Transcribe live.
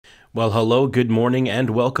Well, hello, good morning,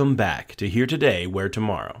 and welcome back to Here Today, Where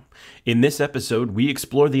Tomorrow. In this episode, we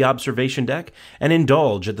explore the observation deck and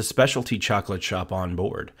indulge at the specialty chocolate shop on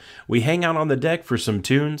board. We hang out on the deck for some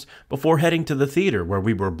tunes before heading to the theater where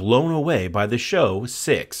we were blown away by the show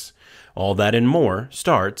Sixx. All that and more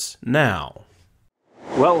starts now.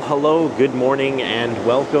 Well, hello, good morning, and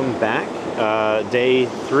welcome back. Day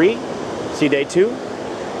 3, see day 2,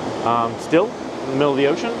 still in the middle of the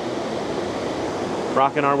ocean.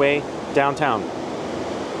 Rocking our way downtown,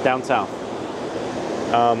 down south.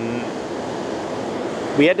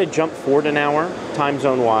 We had to jump forward an hour, time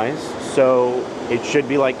zone wise, so it should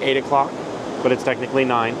be like 8 o'clock, but it's technically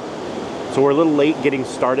 9. So we're a little late getting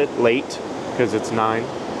started, late, because it's 9.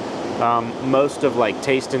 Most of like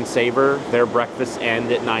Taste and Savor, their breakfasts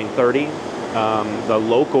end at 9:30. The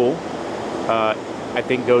local, I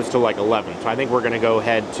think goes to like 11. So I think we're gonna go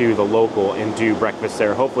head to the local and do breakfast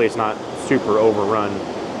there. Hopefully it's not super overrun,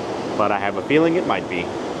 but I have a feeling it might be.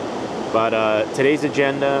 But today's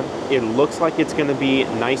agenda, it looks like it's gonna be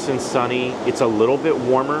nice and sunny. It's a little bit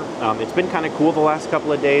warmer. It's been kind of cool the last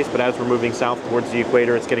couple of days, but as we're moving south towards the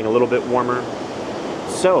equator, it's getting a little bit warmer.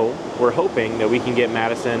 So we're hoping that we can get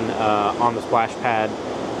Madison on the splash pad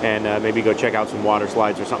and maybe go check out some water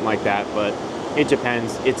slides or something like that, but it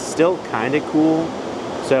depends. It's still kind of cool,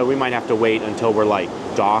 so we might have to wait until we're like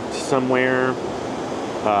docked somewhere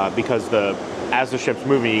because as the ship's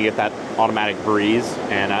moving, you get that automatic breeze,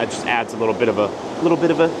 and it just adds a little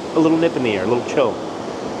nip in the air, a little chill.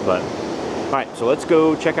 But all right, so let's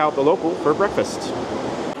go check out the local for breakfast.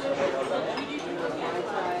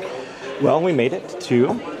 Well, we made it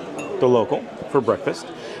to the local for breakfast.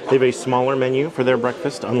 They have a smaller menu for their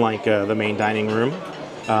breakfast, unlike the main dining room.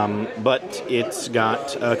 But it's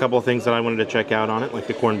got a couple of things that I wanted to check out on it, like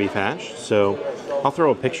the corned beef hash. So I'll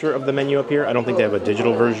throw a picture of the menu up here. I don't think they have a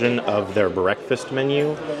digital version of their breakfast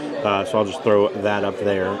menu, so I'll just throw that up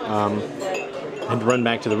there. I had to run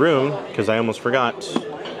back to the room because I almost forgot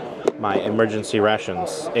my emergency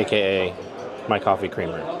rations, aka my coffee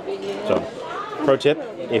creamer. So, pro tip: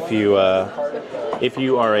 if you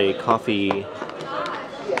are a coffee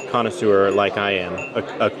connoisseur like I am,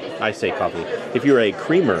 I say coffee. If you're a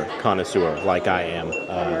creamer connoisseur like I am,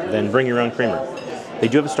 then bring your own creamer. They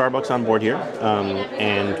do have a Starbucks on board here,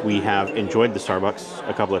 and we have enjoyed the Starbucks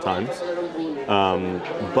a couple of times.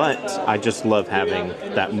 But I just love having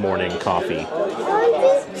that morning coffee.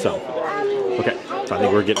 So, okay, so I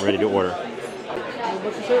think we're getting ready to order.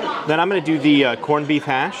 Then I'm going to do the corned beef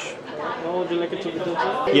hash. Would you like it to be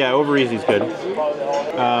done? Yeah, over easy's good.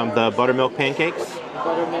 The buttermilk pancakes.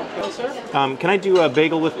 Buttermilk, sir? Can I do a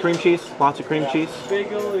bagel with cream cheese? Lots of cream cheese?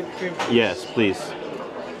 Bagel with cream cheese. Yes, please.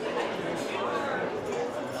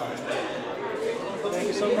 Thank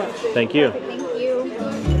you so much. Thank you. Thank you.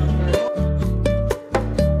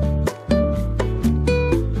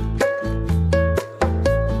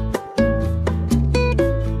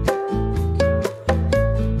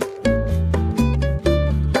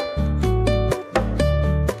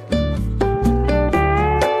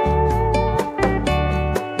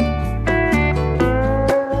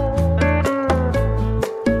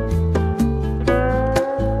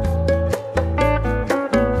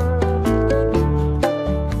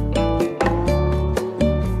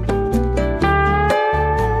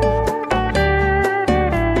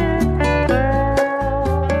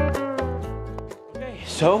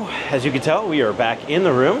 So, as you can tell, we are back in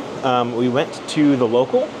the room. We went to the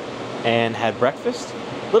local and had breakfast.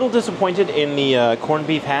 A little disappointed in the corned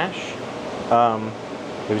beef hash.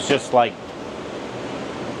 It was just like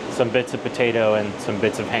some bits of potato and some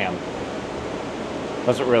bits of ham.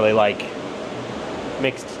 Wasn't really like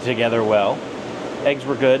mixed together well. Eggs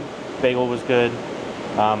were good. Bagel was good.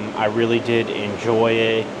 I really did enjoy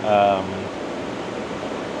it.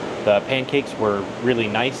 The pancakes were really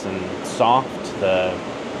nice and soft.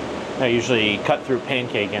 I usually cut through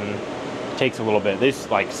pancake and it takes a little bit. This,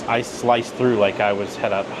 like, I sliced through like I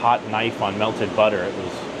had a hot knife on melted butter. It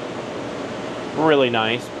was really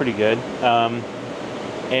nice, pretty good.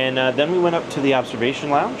 And then we went up to the observation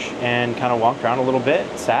lounge and kind of walked around a little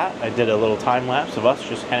bit, sat. I did a little time lapse of us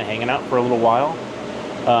just kind of hanging out for a little while.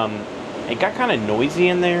 It got kind of noisy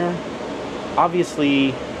in there.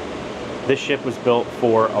 Obviously, this ship was built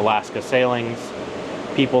for Alaska sailings.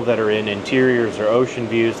 People that are in interiors or ocean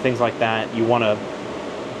views, things like that, you want to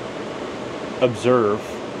observe.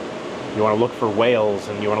 You want to look for whales,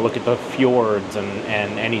 and you want to look at the fjords and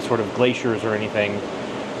any sort of glaciers or anything.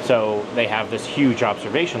 So they have this huge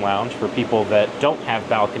observation lounge for people that don't have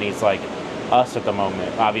balconies like us at the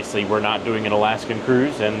moment. Obviously, we're not doing an Alaskan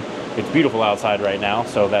cruise, and it's beautiful outside right now,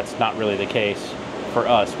 so that's not really the case for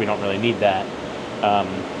us. We don't really need that.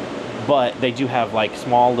 but they do have like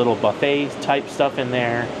small little buffet type stuff in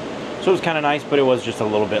there. So it was kind of nice, but it was just a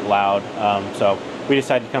little bit loud. So we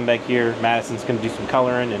decided to come back here. Madison's gonna do some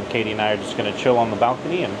coloring, and Katie and I are just gonna chill on the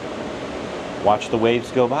balcony and watch the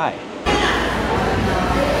waves go by.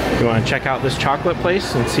 You wanna check out this chocolate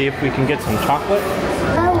place and see if we can get some chocolate?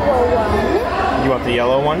 Yellow one. You want the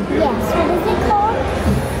yellow one? Yes, what is it called?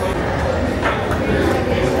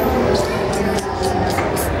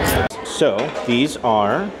 So these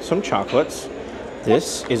are some chocolates.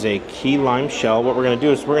 This is a key lime shell. What we're gonna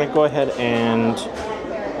do is we're gonna go ahead and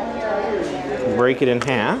break it in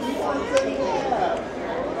half.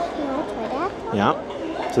 Yeah.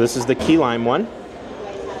 So this is the key lime one.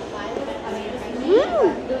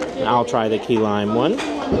 And I'll try the key lime one.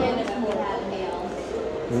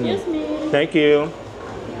 Excuse me. Thank you.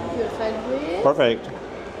 Good. Perfect.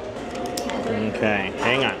 Okay,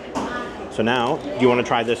 hang on. So now, do you want to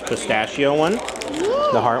try this pistachio one?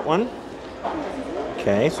 The heart one?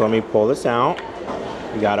 Okay, so let me pull this out.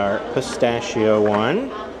 We got our pistachio one.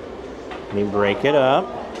 Let me break it up.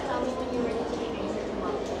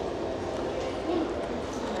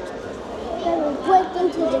 Break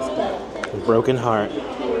into this guy. Broken heart.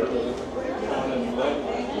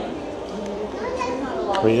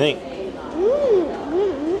 What do you think?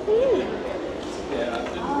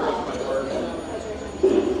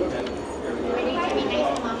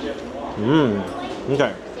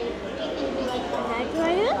 Okay.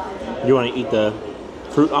 You want to eat the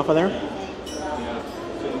fruit off of there?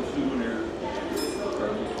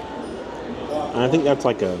 I think that's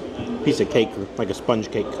like a piece of cake, like a sponge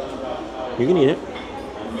cake. You can eat it.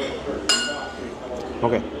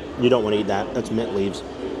 Okay. You don't want to eat that. That's mint leaves.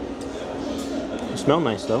 They smell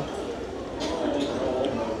nice though.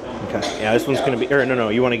 Okay. Yeah, this one's going to be... no,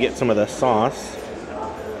 you want to get some of the sauce.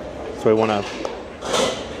 So we want to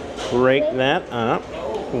break that up.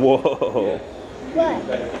 Whoa. What?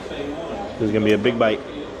 This is going to be a big bite.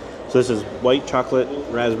 So this is white chocolate,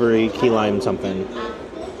 raspberry, key lime something.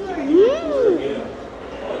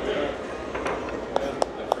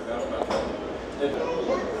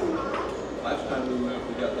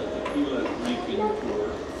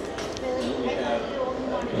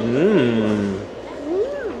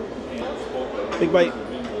 Big bite.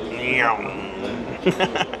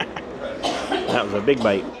 That was a big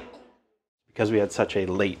bite. Because we had such a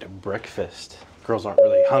late breakfast, girls aren't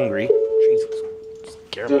really hungry. Jesus,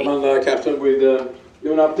 scare me. Captain, with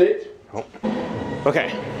do an update. Oh. Okay.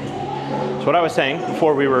 So what I was saying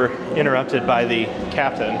before we were interrupted by the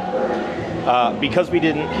captain, because we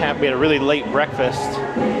had a really late breakfast,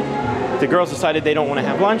 the girls decided they don't want to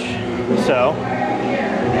have lunch. So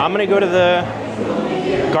I'm gonna go to the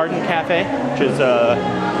Garden Cafe, which is the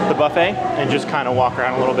buffet, and just kind of walk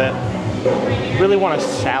around a little bit. Really want a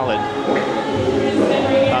salad.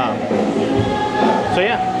 So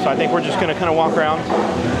yeah, so I think we're just gonna kind of walk around.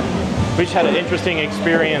 We just had an interesting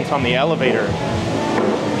experience on the elevator.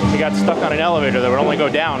 We got stuck on an elevator that would only go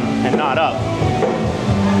down and not up.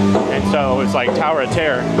 And so it's like Tower of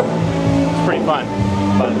Terror. It's pretty fun.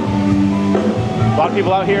 But a lot of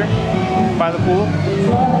people out here by the pool.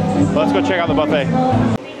 Let's go check out the buffet.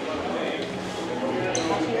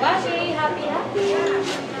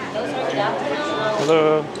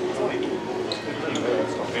 Hello.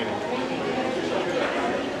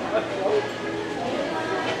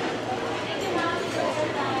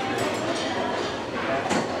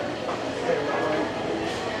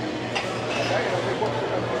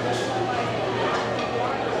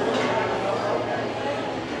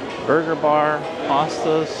 Burger bar,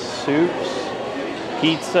 pastas, soups,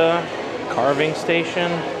 pizza, carving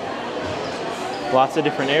station. Lots of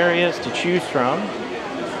different areas to choose from.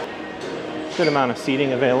 Good amount of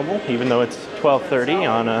seating available, even though it's 12:30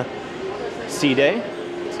 on a sea day.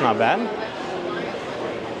 It's not bad.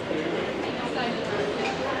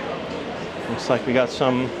 Looks like we got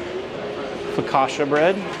some focaccia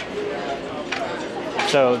bread.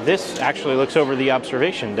 So this actually looks over the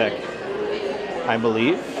observation deck, I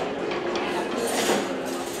believe.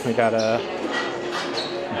 We got a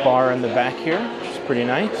bar in the back here, which is pretty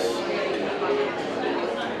nice.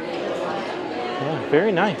 Yeah,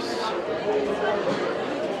 very nice.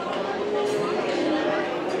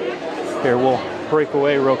 Here, we'll break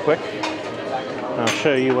away real quick. And I'll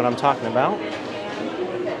show you what I'm talking about.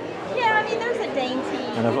 Yeah, I mean, there's a dainty.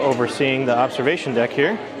 And of overseeing the observation deck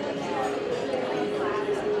here.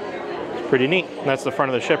 It's pretty neat. That's the front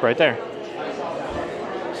of the ship right there.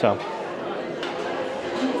 So,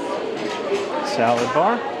 salad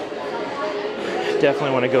bar.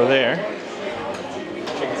 Definitely want to go there.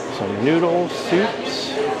 Some noodles,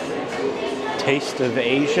 soups. Taste of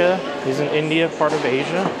Asia. Isn't India part of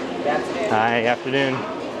Asia? Hi, afternoon.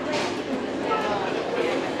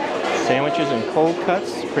 Sandwiches and cold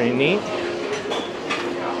cuts, pretty neat.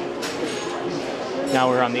 Now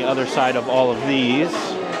we're on the other side of all of these.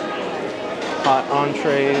 Hot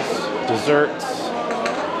entrees, desserts.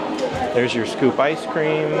 There's your scoop ice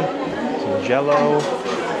cream, some jello,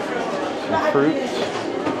 some fruit.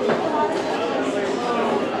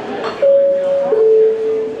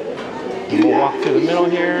 And we'll walk through the middle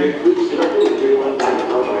here.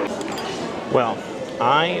 Well,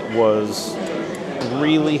 I was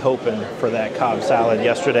really hoping for that Cobb salad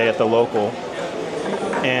yesterday at the local,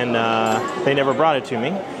 and they never brought it to me.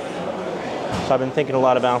 So I've been thinking a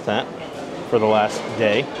lot about that for the last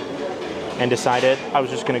day, and decided I was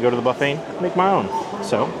just going to go to the buffet and make my own.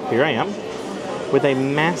 So here I am with a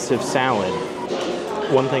massive salad.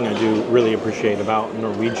 One thing I do really appreciate about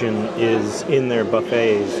Norwegian is in their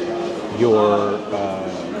buffets, your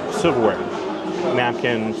silverware,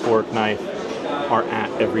 napkin, fork, knife, are at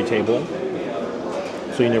every table.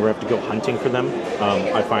 So you never have to go hunting for them.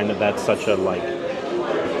 I find that that's such a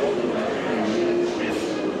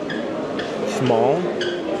small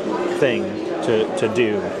thing to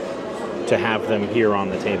do, to have them here on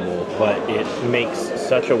the table, but it makes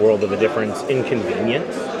such a world of a difference in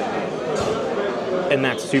convenience. And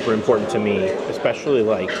that's super important to me, especially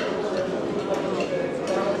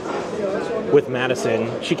with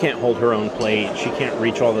Madison. She can't hold her own plate, she can't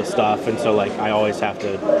reach all the stuff, and so I always have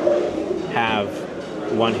to have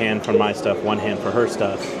one hand for my stuff, one hand for her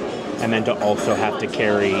stuff, and then to also have to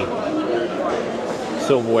carry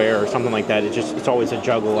silverware or something like that. It's always a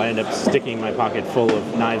juggle. I end up sticking my pocket full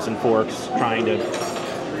of knives and forks trying to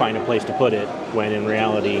find a place to put it, when in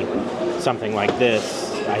reality something like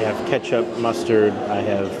this, I have ketchup, mustard, I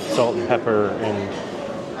have salt and pepper, and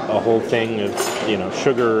a whole thing of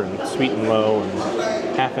sugar and sweet and low and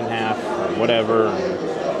half or whatever.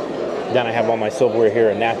 And then I have all my silverware here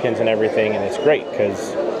and napkins and everything, and it's great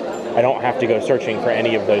because I don't have to go searching for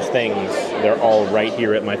any of those things. They're all right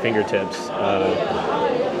here at my fingertips.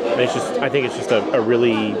 I think it's just a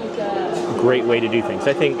really great way to do things.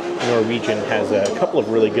 I think Norwegian has a couple of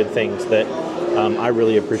really good things that I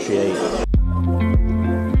really appreciate.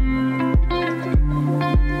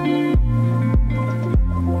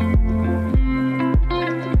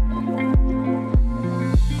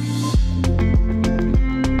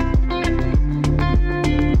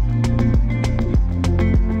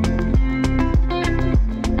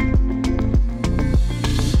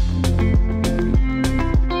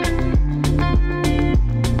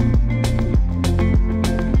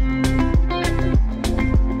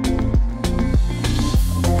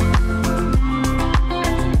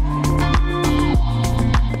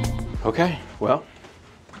 Okay, well,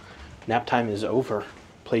 nap time is over.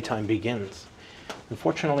 Playtime begins.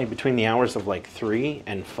 Unfortunately, between the hours of 3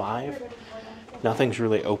 and 5, nothing's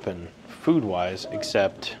really open food-wise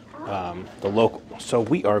except the local. So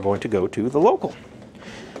we are going to go to the local.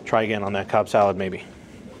 Try again on that Cobb salad, maybe.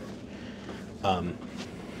 Go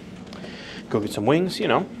get some wings,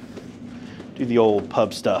 do the old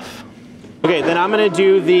pub stuff. Okay, then I'm gonna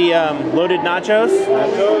do the loaded nachos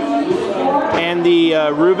and the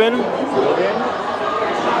Reuben,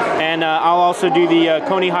 and I'll also do the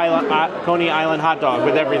Coney Island hot dog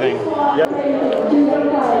with everything. Yep.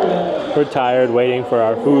 We're tired waiting for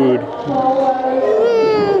our food.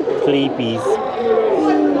 Sleepies.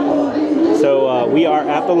 So we are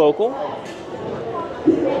at the local,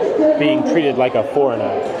 being treated like a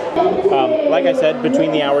foreigner. Like I said,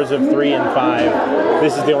 between the hours of 3 and 5,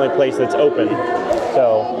 this is the only place that's open.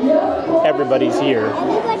 So everybody's here.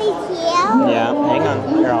 Everybody's here? Yeah, hang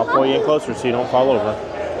on. Here, I'll pull you in closer so you don't fall over.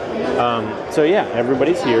 So yeah,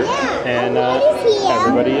 everybody's here. And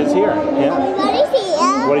everybody is here. Yeah. Everybody's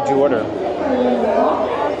here. What did you order?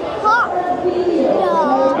 Hot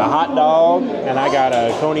dog. A hot dog, and I got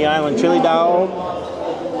a Coney Island chili dog,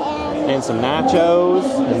 and some nachos,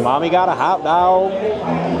 and Mommy got a hot dog.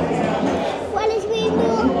 What is we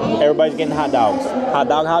doing? Everybody's getting hot dogs. Hot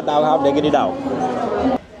dog, diggity dog.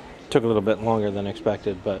 Took a little bit longer than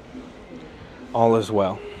expected, but all is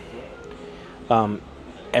well.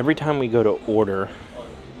 Every time we go to order,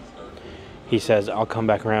 he says, I'll come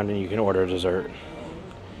back around and you can order dessert.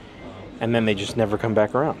 And then they just never come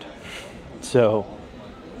back around. So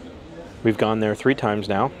we've gone there 3 times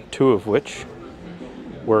now, 2 of which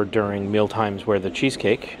were during meal times where the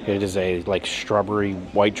cheesecake, it is a strawberry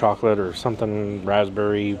white chocolate or something,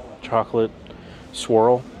 raspberry chocolate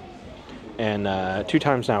swirl. And 2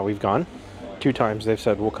 times now we've gone. 2 times they've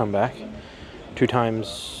said we'll come back. 2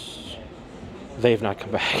 times they've not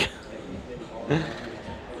come back.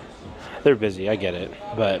 They're busy, I get it,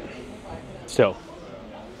 but still,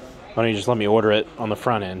 Why don't you just let me order it on the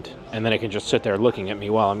front end, and then it can just sit there looking at me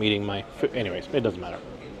while I'm eating my food. Anyways, it doesn't matter.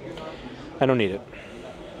 I don't need it.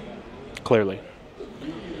 Clearly.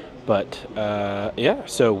 But, yeah,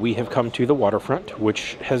 so we have come to the waterfront,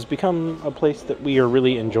 which has become a place that we are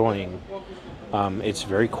really enjoying. It's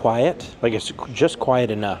very quiet. Like, it's just quiet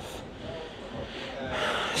enough.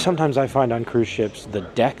 Sometimes I find on cruise ships, the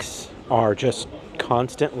decks are just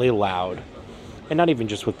constantly loud. And not even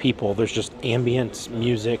just with people. There's just ambient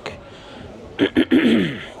music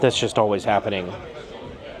that's just always happening.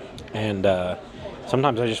 And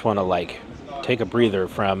sometimes I just want to, like, take a breather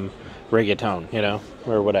from reggaeton, you know,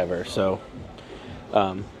 or whatever. So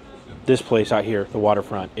this place out here, the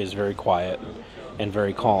waterfront, is very quiet and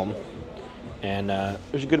very calm. And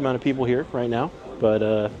there's a good amount of people here right now,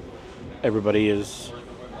 but everybody is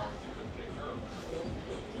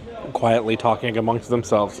quietly talking amongst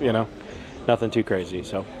themselves, you know. Nothing too crazy.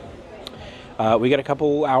 So we got a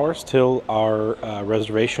couple hours till our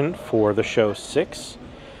reservation for the show Sixx.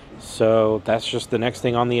 So that's just the next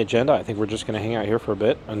thing on the agenda. I think we're just going to hang out here for a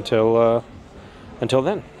bit until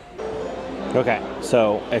then. Okay,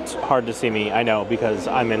 so it's hard to see me, I know, because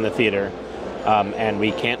I'm in the theater and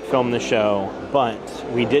we can't film the show, but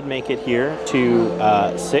we did make it here to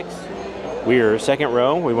Sixx. We're second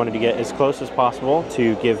row. We wanted to get as close as possible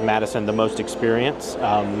to give Madison the most experience.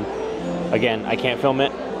 Again, I can't film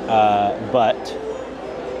it, but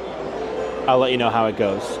I'll let you know how it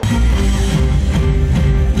goes.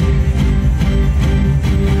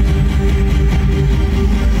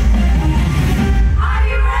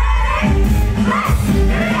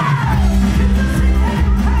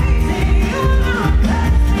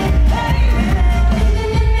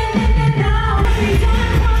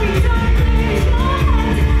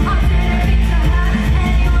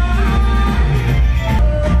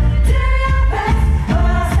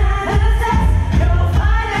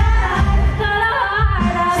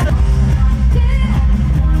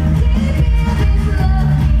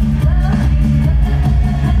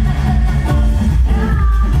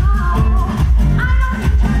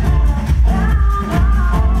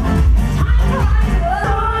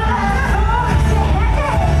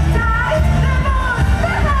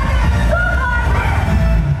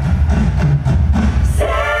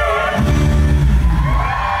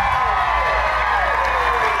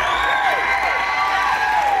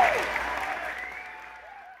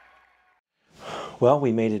 Well,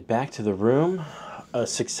 we made it back to the room. A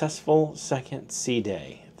successful second sea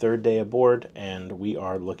day. Third day aboard, and we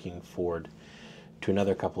are looking forward to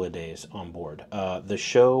another couple of days on board. The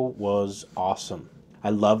show was awesome.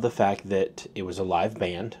 I love the fact that it was a live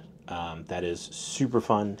band. That is super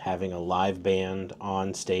fun, having a live band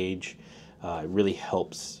on stage. It really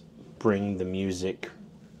helps bring the music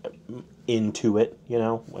into it, you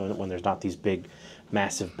know, when there's not these big,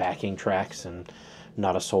 massive backing tracks and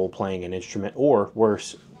not a soul playing an instrument, or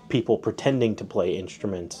worse, people pretending to play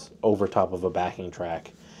instruments over top of a backing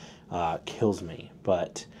track. Kills me.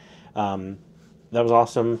 But that was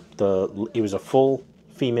awesome. It was a full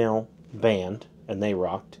female band, and they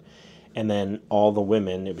rocked. And then all the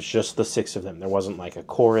women, it was just the six of them. There wasn't like a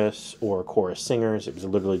chorus or chorus singers. It was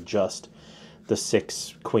literally just the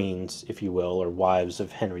six queens, if you will, or wives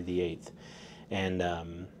of Henry VIII.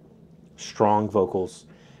 And strong vocals.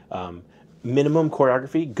 Minimum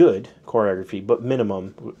choreography, good choreography, but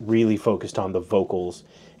minimum really focused on the vocals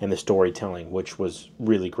and the storytelling, which was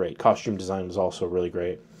really great. Costume design was also really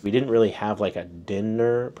great. We didn't really have like a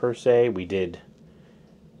dinner per se. We did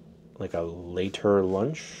like a later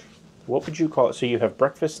lunch. What would you call it? So you have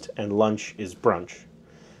breakfast and lunch is brunch.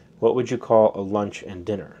 What would you call a lunch and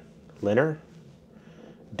dinner? Dinner?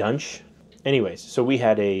 Dunch? Anyways, so we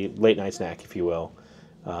had a late night snack, if you will.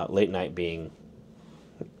 Late night being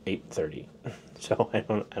 8:30. So I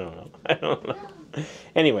don't know.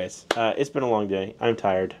 Anyways, it's been a long day. I'm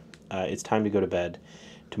tired. It's time to go to bed.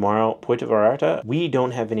 Tomorrow, Puerto Vallarta. We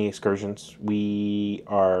don't have any excursions. We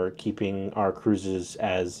are keeping our cruises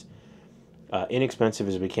as inexpensive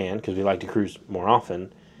as we can because we like to cruise more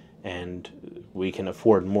often, and we can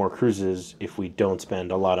afford more cruises if we don't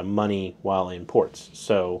spend a lot of money while in ports.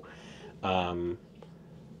 So, you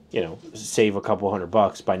know, save a couple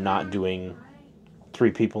 $100 by not doing 3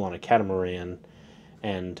 people on a catamaran,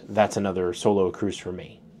 and that's another solo cruise for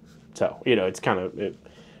me. So, you know, it's kind of,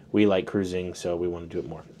 we like cruising, so we want to do it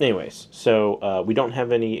more. Anyways, so we don't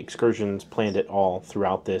have any excursions planned at all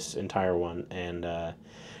throughout this entire one, and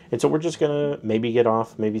so we're just going to maybe get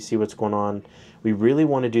off, maybe see what's going on. We really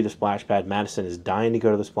want to do the splash pad. Madison is dying to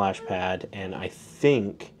go to the splash pad, and I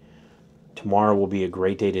think tomorrow will be a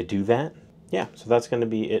great day to do that. Yeah, so that's going to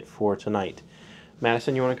be it for tonight.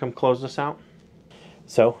 Madison, you want to come close this out?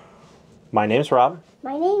 So, My name's Rob.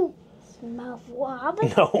 My name is Rob.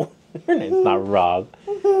 No, your name's not Rob.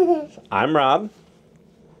 I'm Rob.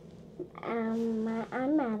 I'm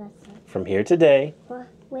Madison. From here today.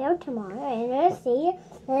 Well, tomorrow, and we'll see you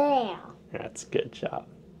there. That's a good job.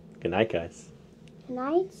 Good night, guys. And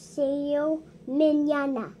I see you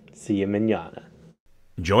mañana. See you mañana.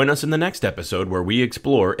 Join us in the next episode where we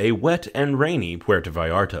explore a wet and rainy Puerto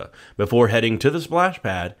Vallarta before heading to the splash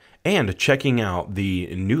pad and checking out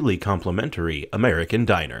the newly complimentary American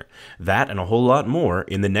Diner. That and a whole lot more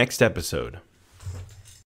in the next episode.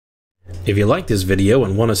 If you like this video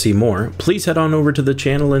and want to see more, please head on over to the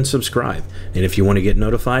channel and subscribe. And if you want to get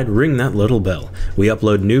notified, ring that little bell. We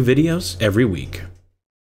upload new videos every week.